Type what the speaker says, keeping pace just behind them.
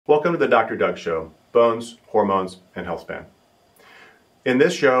Welcome to the Dr. Doug Show, Bones, Hormones, and Healthspan. In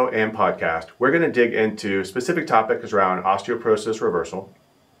this show and podcast, we're going to dig into specific topics around osteoporosis reversal.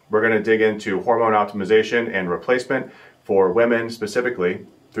 We're going to dig into hormone optimization and replacement for women specifically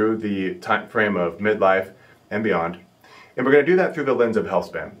through the time frame of midlife and beyond. And we're going to do that through the lens of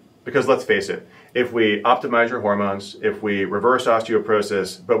Healthspan. Because let's face it, if we optimize your hormones, if we reverse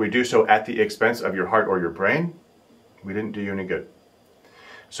osteoporosis, but we do so at the expense of your heart or your brain, we didn't do you any good.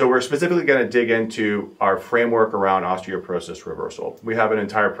 So we're specifically going to dig into our framework around osteoporosis reversal. We have an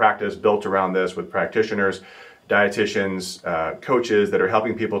entire practice built around this with practitioners, dietitians, coaches that are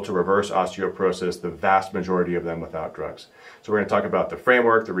helping people to reverse osteoporosis, the vast majority of them without drugs. So we're going to talk about the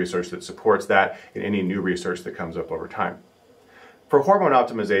framework, the research that supports that, and any new research that comes up over time. For hormone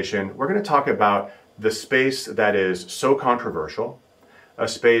optimization, we're going to talk about the space that is so controversial, a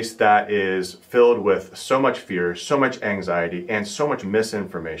space that is filled with so much fear, so much anxiety, and so much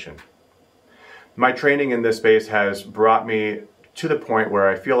misinformation. My training in this space has brought me to the point where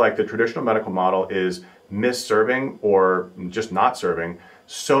I feel like the traditional medical model is misserving or just not serving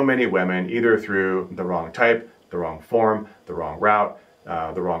so many women, either through the wrong type, the wrong form, the wrong route,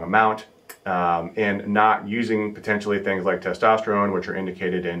 the wrong amount, and not using potentially things like testosterone, which are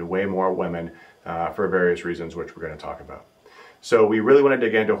indicated in way more women for various reasons, which we're going to talk about. So we really want to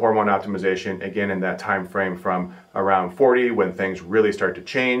dig into hormone optimization, again, in that time frame from around 40, when things really start to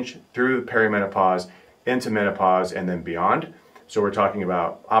change, through perimenopause, into menopause, and then beyond. So we're talking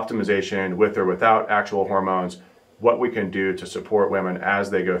about optimization with or without actual hormones, what we can do to support women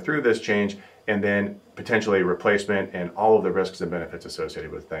as they go through this change, and then potentially replacement and all of the risks and benefits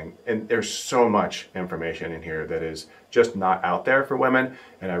associated with things. And there's so much information in here that is just not out there for women,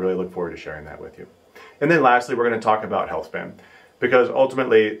 and I really look forward to sharing that with you. And then lastly, we're going to talk about Healthspan, because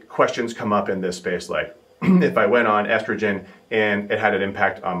ultimately questions come up in this space like, if I went on estrogen and it had an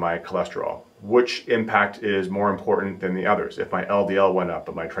impact on my cholesterol, which impact is more important than the others? If my LDL went up,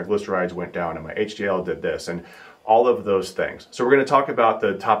 but my triglycerides went down, and my HDL did this, and all of those things. So we're going to talk about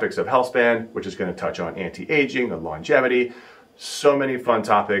the topics of Healthspan, which is going to touch on anti-aging and longevity. So many fun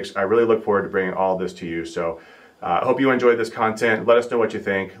topics. I really look forward to bringing all of this to you. So I hope you enjoyed this content. Let us know what you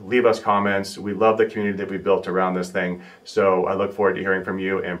think. Leave us comments. We love the community that we built around this thing. So I look forward to hearing from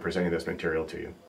you and presenting this material to you.